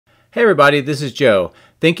Hey everybody, this is Joe.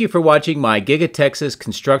 Thank you for watching my Giga-Texas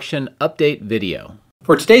construction update video.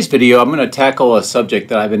 For today's video, I'm going to tackle a subject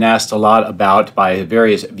that I've been asked a lot about by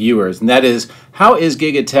various viewers, and that is, how is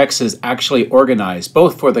Giga-Texas actually organized,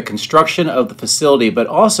 both for the construction of the facility, but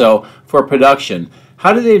also for production?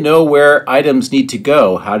 How do they know where items need to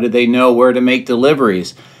go? How do they know where to make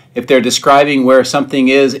deliveries? If they're describing where something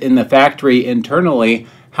is in the factory internally,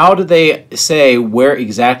 how do they say where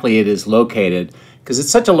exactly it is located? Because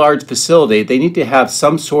it's such a large facility, they need to have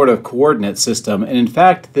some sort of coordinate system, and in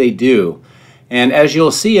fact they do. And as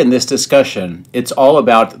you'll see in this discussion, it's all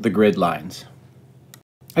about the grid lines.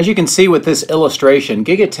 As you can see with this illustration,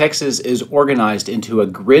 Giga-Texas is organized into a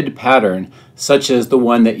grid pattern such as the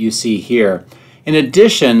one that you see here. In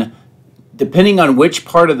addition, depending on which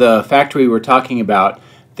part of the factory we're talking about,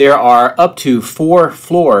 there are up to 4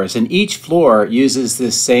 floors, and each floor uses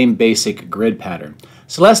this same basic grid pattern.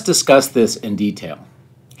 So let's discuss this in detail.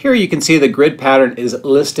 Here you can see the grid pattern is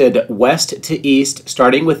listed west to east,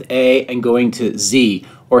 starting with A and going to Z,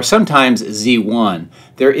 or sometimes Z1.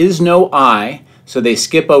 There is no I, so they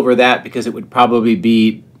skip over that because it would probably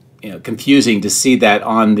be confusing to see that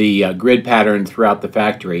on the grid pattern throughout the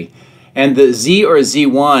factory. And the Z or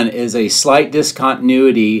Z1 is a slight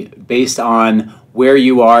discontinuity based on where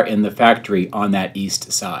you are in the factory on that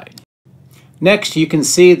east side. Next, you can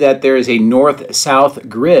see that there is a north-south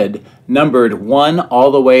grid numbered 1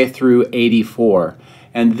 all the way through 84.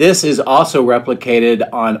 And this is also replicated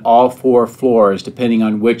on all 4 floors depending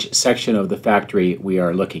on which section of the factory we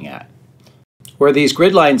are looking at. Where these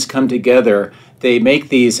grid lines come together, they make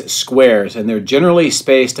these squares, and they're generally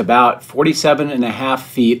spaced about 47.5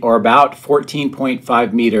 feet or about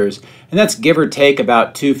 14.5 meters. And that's give or take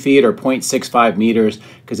about 2 feet or 0.65 meters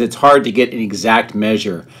because it's hard to get an exact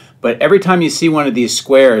measure. But every time you see one of these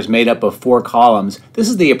squares made up of 4 columns, this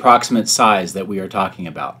is the approximate size that we are talking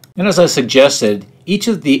about. And as I suggested, each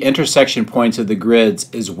of the intersection points of the grids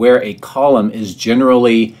is where a column is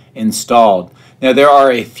generally installed. Now there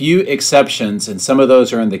are a few exceptions, and some of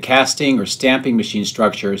those are in the casting or stamping machine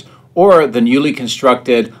structures or the newly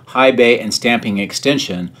constructed high bay and stamping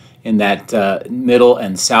extension in that middle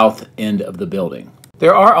and south end of the building.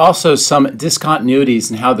 There are also some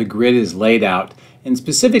discontinuities in how the grid is laid out. And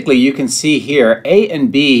specifically, you can see here, A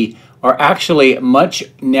and B are actually much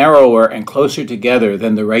narrower and closer together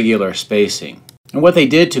than the regular spacing. And what they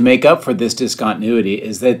did to make up for this discontinuity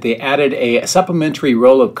is that they added a supplementary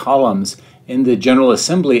row of columns in the general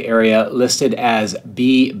assembly area listed as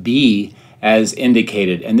BB as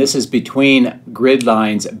indicated. And this is between grid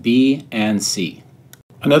lines B and C.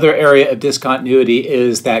 Another area of discontinuity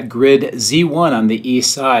is that grid Z1 on the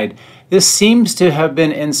east side. This seems to have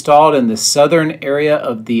been installed in the southern area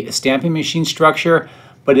of the stamping machine structure,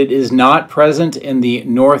 but it is not present in the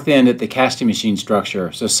north end at the casting machine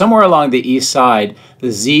structure. So somewhere along the east side,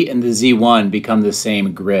 the Z and the Z1 become the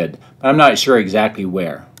same grid, but I'm not sure exactly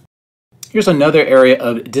where. Here's another area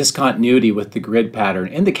of discontinuity with the grid pattern.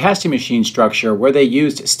 In the casting machine structure, where they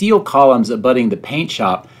used steel columns abutting the paint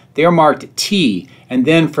shop, they are marked T, and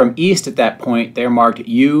then from east at that point, they're marked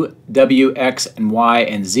U, W, X, and Y,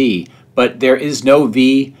 and Z. But there is no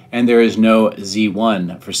V and there is no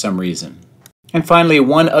Z1 for some reason. And finally,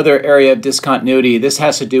 one other area of discontinuity, this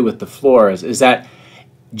has to do with the floors, is that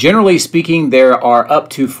generally speaking there are up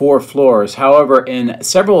to 4 floors. However, in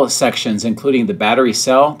several sections, including the battery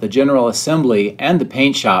cell, the general assembly, and the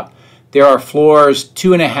paint shop, there are floors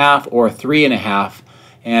 2.5 or 3.5.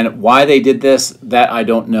 And why they did this, that I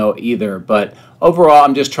don't know either. But overall,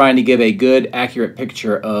 I'm just trying to give a good, accurate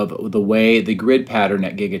picture of the way the grid pattern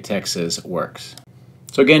at Giga-Texas works.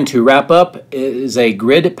 So again, to wrap up, is a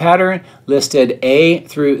grid pattern listed A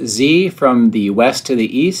through Z from the west to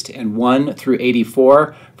the east and 1 through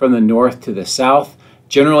 84 from the north to the south.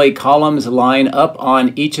 Generally, columns line up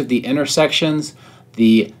on each of the intersections.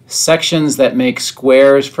 The sections that make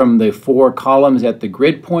squares from the 4 columns at the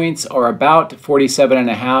grid points are about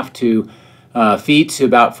 47.5 feet to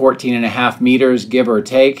about 14.5 meters, give or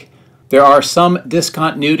take. There are some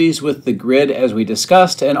discontinuities with the grid as we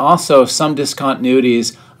discussed, and also some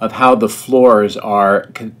discontinuities of how the floors are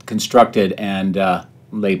constructed and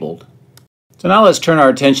labeled. So now let's turn our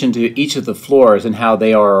attention to each of the floors and how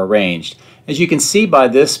they are arranged. As you can see by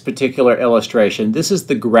this particular illustration, this is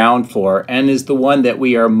the ground floor and is the one that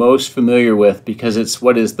we are most familiar with because it's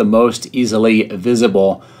what is the most easily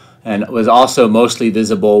visible and was also mostly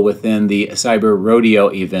visible within the Cyber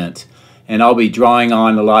Rodeo event. And I'll be drawing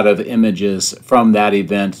on a lot of images from that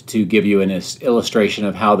event to give you an illustration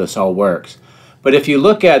of how this all works. But if you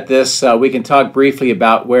look at this, we can talk briefly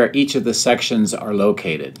about where each of the sections are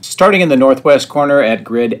located. Starting in the northwest corner at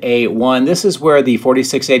grid A1, this is where the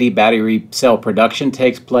 4680 battery cell production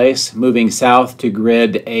takes place. Moving south to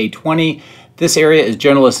grid A20, this area is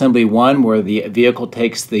General Assembly 1, where the vehicle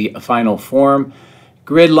takes the final form.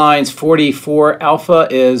 Grid lines 44 alpha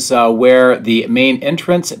is where the main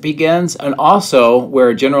entrance begins, and also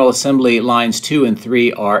where General Assembly lines 2 and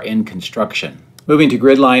 3 are in construction. Moving to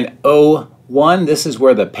grid line 01, this is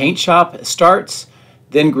where the paint shop starts.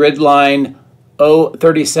 Then grid line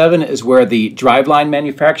 037 is where the driveline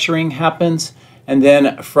manufacturing happens. And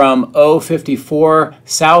then from 054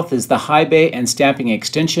 south is the high bay and stamping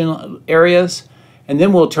extension areas. And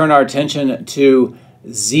then we'll turn our attention to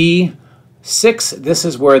Z6. This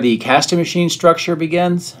is where the casting machine structure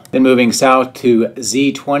begins. Then moving south to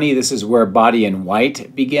Z20, this is where body in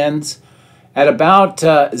white begins. At about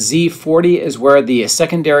Z40 is where the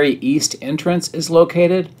secondary east entrance is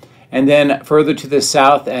located. And then further to the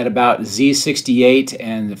south at about Z68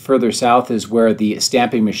 and further south is where the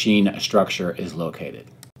stamping machine structure is located.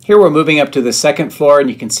 Here we're moving up to the second floor, and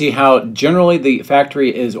you can see how generally the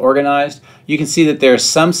factory is organized. You can see that there's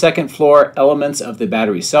some second floor elements of the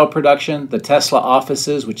battery cell production, the Tesla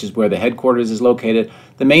offices, which is where the headquarters is located,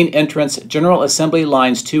 the main entrance, General Assembly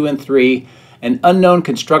lines 2 and 3, an unknown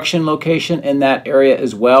construction location in that area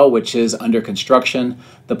as well, which is under construction,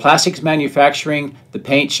 the plastics manufacturing, the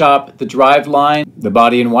paint shop, the drive line, the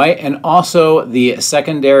body in white, and also the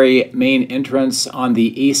secondary main entrance on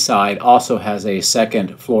the east side also has a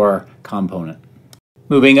second floor component.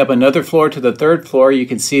 Moving up another floor to the third floor, you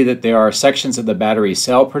can see that there are sections of the battery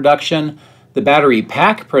cell production, the battery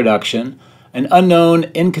pack production, an unknown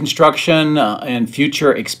in construction and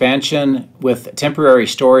future expansion with temporary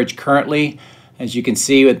storage currently, as you can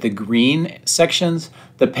see with the green sections.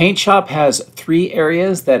 The paint shop has 3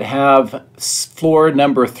 areas that have floor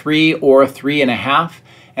number 3 or 3.5,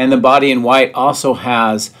 and the body in white also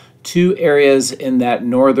has 2 areas in that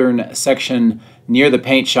northern section near the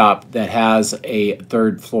paint shop that has a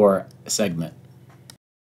 3rd floor segment.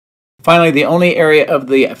 Finally, the only area of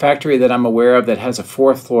the factory that I'm aware of that has a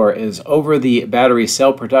 4th floor is over the battery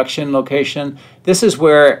cell production location. This is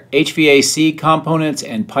where HVAC components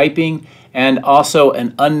and piping and also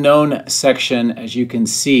an unknown section, as you can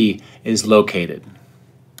see, is located.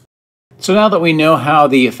 So now that we know how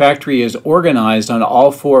the factory is organized on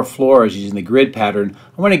all 4 floors using the grid pattern,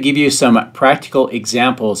 I want to give you some practical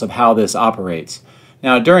examples of how this operates.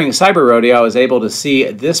 Now, during Cyber Rodeo, I was able to see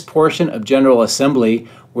this portion of General Assembly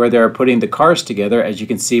where they're putting the cars together, as you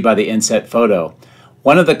can see by the inset photo.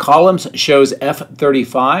 One of the columns shows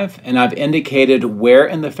F35, and I've indicated where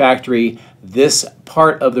in the factory this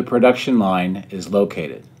part of the production line is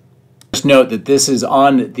located. Just note that this is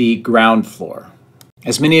on the ground floor.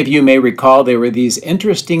 As many of you may recall, there were these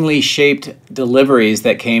interestingly shaped deliveries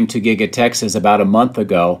that came to Giga-Texas about a month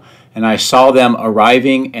ago, and I saw them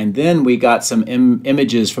arriving, and then we got some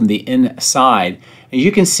images from the inside. And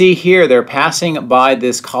you can see here they're passing by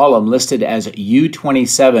this column listed as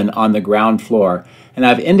U27 on the ground floor, and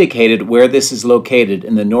I've indicated where this is located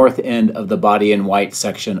in the north end of the body in white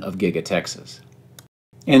section of Giga-Texas.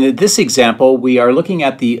 And in this example, we are looking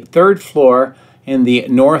at the 3rd floor in the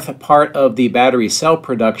north part of the battery cell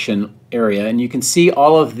production area, and you can see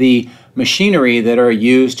all of the machinery that are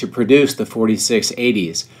used to produce the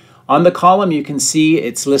 4680s. On the column, you can see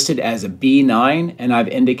it's listed as a B9, and I've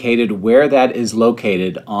indicated where that is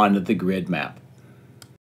located on the grid map.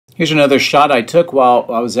 Here's another shot I took while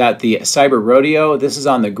I was at the Cyber Rodeo. This is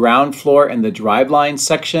on the ground floor in the driveline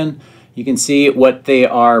section. You can see what they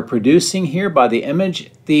are producing here by the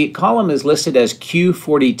image. The column is listed as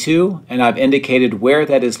Q42, and I've indicated where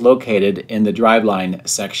that is located in the driveline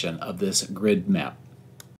section of this grid map.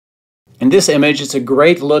 In this image, it's a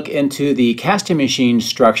great look into the casting machine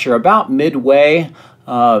structure about midway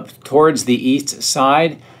towards the east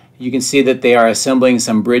side. You can see that they are assembling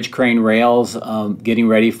some bridge crane rails, getting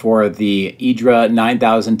ready for the IDRA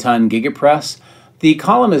 9,000-ton gigapress. The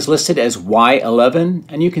column is listed as Y11,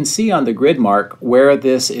 and you can see on the grid mark where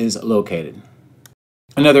this is located.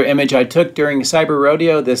 Another image I took during Cyber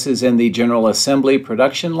Rodeo, this is in the General Assembly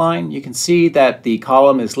production line. You can see that the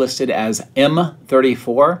column is listed as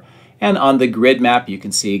M34, and on the grid map you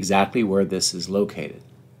can see exactly where this is located.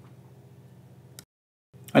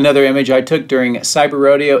 Another image I took during Cyber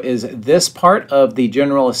Rodeo is this part of the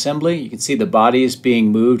General Assembly. You can see the bodies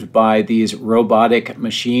being moved by these robotic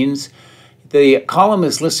machines. The column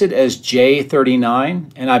is listed as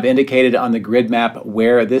J39, and I've indicated on the grid map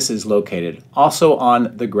where this is located, also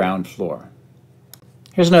on the ground floor.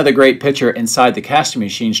 Here's another great picture inside the casting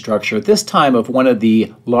machine structure, this time of one of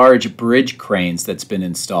the large bridge cranes that's been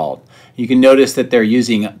installed. You can notice that they're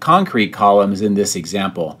using concrete columns in this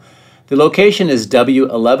example. The location is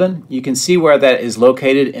W11. You can see where that is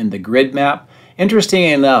located in the grid map.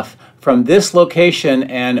 Interestingly enough, from this location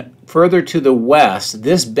and further to the west,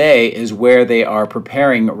 this bay is where they are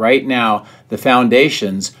preparing right now the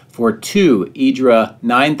foundations for 2 IDRA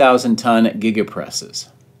 9,000-ton gigapresses.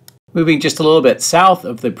 Moving just a little bit south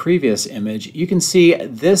of the previous image, you can see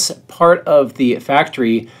this part of the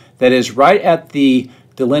factory that is right at the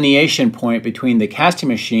delineation point between the casting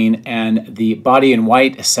machine and the body in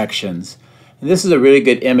white sections. And this is a really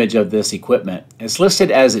good image of this equipment. It's listed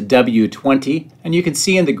as W20, and you can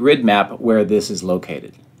see in the grid map where this is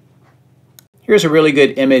located. Here's a really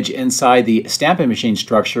good image inside the stamping machine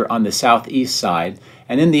structure on the southeast side.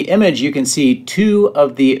 And in the image you can see 2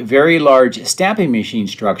 of the very large stamping machine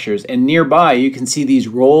structures, and nearby you can see these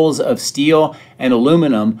rolls of steel and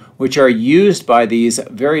aluminum which are used by these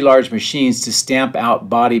very large machines to stamp out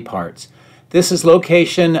body parts. This is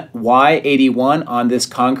location Y81 on this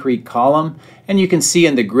concrete column, and you can see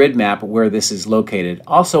in the grid map where this is located,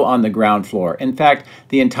 also on the ground floor. In fact,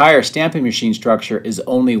 the entire stamping machine structure is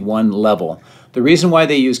only one level. The reason why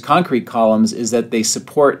they use concrete columns is that they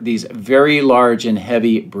support these very large and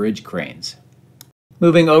heavy bridge cranes.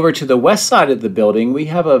 Moving over to the west side of the building, we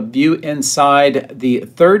have a view inside the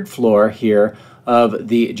 3rd floor here of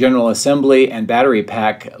the General Assembly and Battery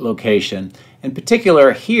Pack location. In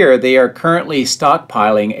particular, here they are currently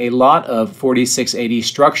stockpiling a lot of 4680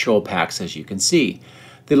 structural packs, as you can see.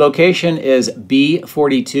 The location is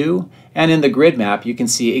B42, and in the grid map you can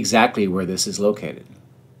see exactly where this is located.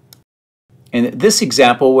 In this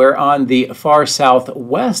example, we're on the far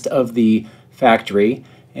southwest of the factory,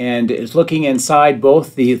 and is looking inside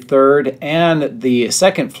both the 3rd and the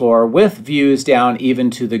 2nd floor with views down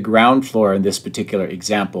even to the ground floor in this particular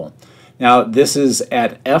example. Now this is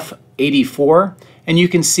at F84, and you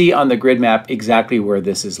can see on the grid map exactly where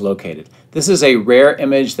this is located. This is a rare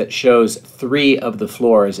image that shows 3 of the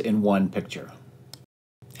floors in one picture.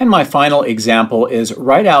 And my final example is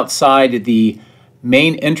right outside the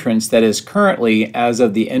main entrance that is currently, as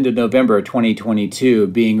of the end of November 2022,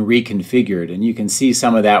 being reconfigured, and you can see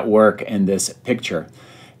some of that work in this picture.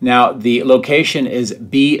 Now the location is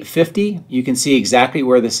B50. You can see exactly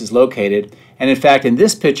where this is located, and in fact in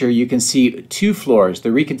this picture you can see 2 floors, the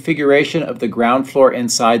reconfiguration of the ground floor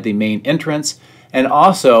inside the main entrance, and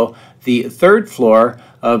also the 3rd floor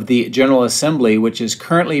of the General Assembly, which is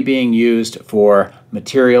currently being used for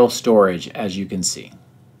material storage, as you can see.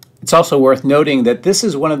 It's also worth noting that this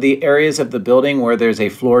is one of the areas of the building where there's a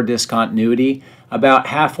floor discontinuity. About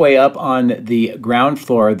halfway up on the ground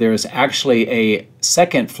floor, there's actually a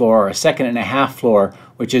 2nd floor, or a 2.5 floor,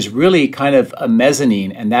 which is really kind of a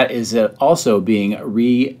mezzanine, and that is also being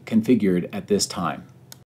reconfigured at this time.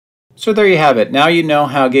 So there you have it. Now you know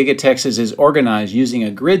how Giga-Texas is organized using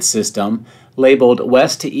a grid system labeled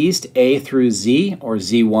west to east, A through Z, or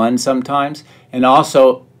Z1 sometimes, and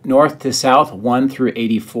also north to south, 1 through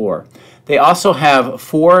 84. They also have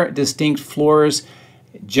 4 distinct floors,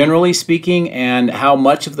 generally speaking, and how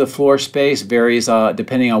much of the floor space varies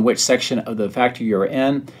depending on which section of the factory you're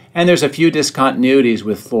in. And there's a few discontinuities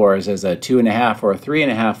with floors, as a 2.5 or a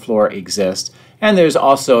 3.5 floor exists. And there's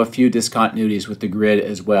also a few discontinuities with the grid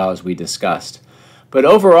as well, as we discussed. But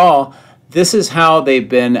overall, this is how they've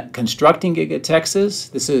been constructing Giga-Texas.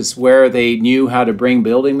 This is where they knew how to bring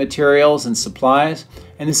building materials and supplies.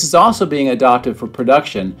 And this is also being adopted for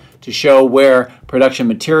production to show where production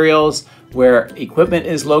materials, where equipment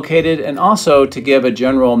is located, and also to give a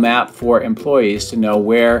general map for employees to know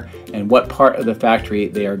where and what part of the factory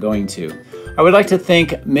they are going to. I would like to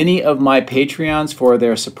thank many of my Patreons for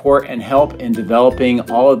their support and help in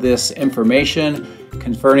developing all of this information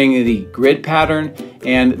concerning the grid pattern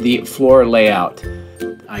and the floor layout.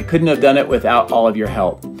 I couldn't have done it without all of your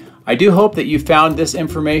help. I do hope that you found this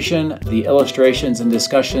information, the illustrations and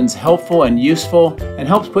discussions, helpful and useful, and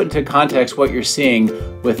helps put into context what you're seeing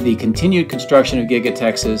with the continued construction of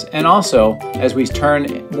Giga-Texas, and also as we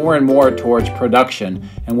turn more and more towards production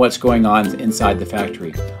and what's going on inside the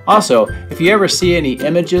factory. Also, if you ever see any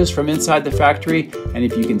images from inside the factory, and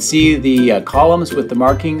if you can see the columns with the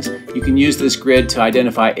markings, you can use this grid to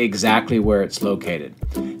identify exactly where it's located.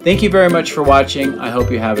 Thank you very much for watching. I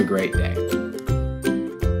hope you have a great day.